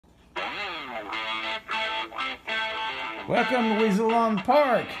Welcome to Weasel Lawn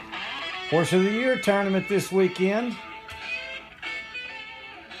Park. Horse of the Year tournament this weekend.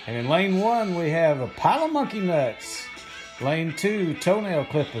 And in lane 1, we have a pile of monkey nuts. Lane 2, toenail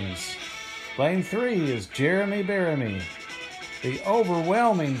clippings. Lane 3 is Jeremy Baramy. The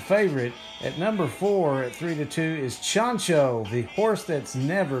overwhelming favorite at number 4 at 3-2 is Chancho, the horse that's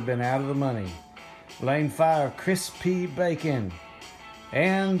never been out of the money. Lane 5, Crispy Bacon.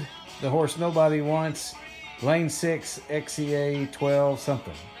 And the horse nobody wants, Lane 6, XEA 12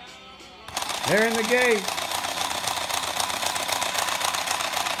 something. They're in the gate.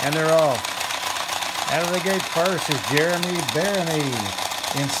 And they're off. Out of the gate first is Jeremy Baramy.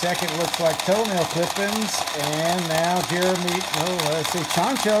 In second looks like Toenail Clippings. And now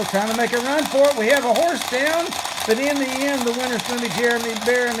Chancho trying to make a run for it. We have a horse down. But in the end, the winner's going to be Jeremy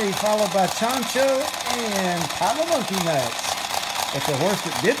Baramy, followed by Chancho and Pile of Monkey Nuts. But the horse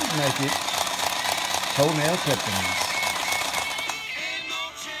that didn't make it, Toenail Clippings.